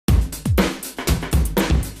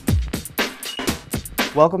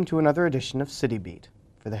Welcome to another edition of City Beat.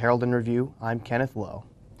 For the Herald and Review, I'm Kenneth Lowe.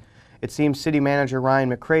 It seems City Manager Ryan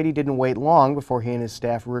McCready didn't wait long before he and his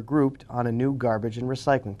staff regrouped on a new garbage and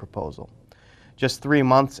recycling proposal. Just 3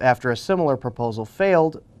 months after a similar proposal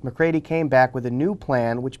failed, McCready came back with a new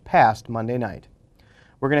plan which passed Monday night.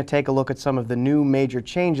 We're going to take a look at some of the new major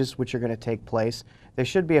changes which are going to take place. They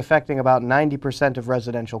should be affecting about 90% of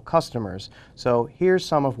residential customers, so here's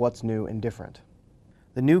some of what's new and different.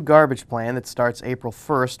 The new garbage plan that starts April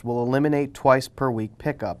 1st will eliminate twice per week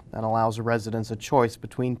pickup and allows residents a choice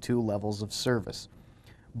between two levels of service.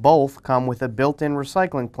 Both come with a built-in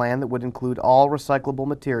recycling plan that would include all recyclable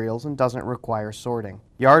materials and doesn't require sorting.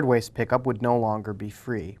 Yard waste pickup would no longer be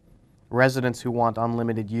free. Residents who want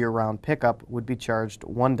unlimited year-round pickup would be charged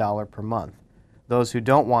 $1 per month. Those who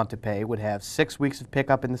don't want to pay would have 6 weeks of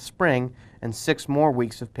pickup in the spring and 6 more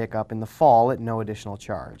weeks of pickup in the fall at no additional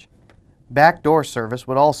charge. Backdoor service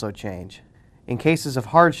would also change. In cases of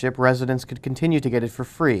hardship, residents could continue to get it for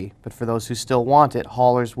free, but for those who still want it,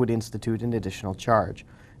 haulers would institute an additional charge.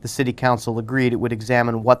 The City Council agreed it would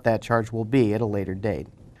examine what that charge will be at a later date.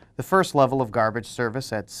 The first level of garbage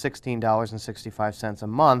service at $16.65 a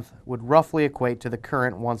month would roughly equate to the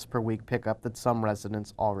current once per week pickup that some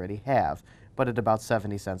residents already have, but at about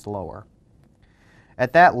 70 cents lower.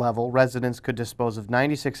 At that level, residents could dispose of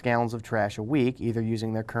 96 gallons of trash a week, either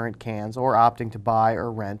using their current cans or opting to buy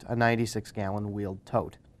or rent a 96-gallon wheeled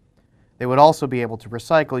tote. They would also be able to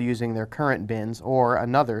recycle using their current bins or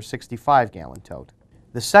another 65-gallon tote.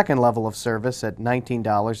 The second level of service at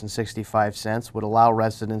 $19.65 would allow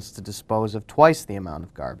residents to dispose of twice the amount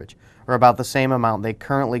of garbage, or about the same amount they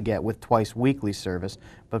currently get with twice weekly service,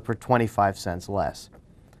 but for 25 cents less.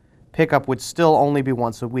 Pickup would still only be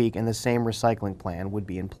once a week, and the same recycling plan would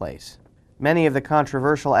be in place. Many of the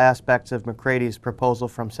controversial aspects of McCready's proposal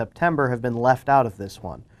from September have been left out of this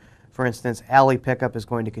one. For instance, alley pickup is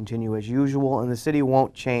going to continue as usual, and the city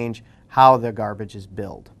won't change how the garbage is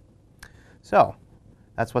billed. So,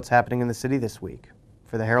 that's what's happening in the city this week.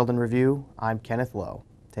 For the Herald and Review, I'm Kenneth Lowe.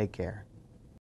 Take care.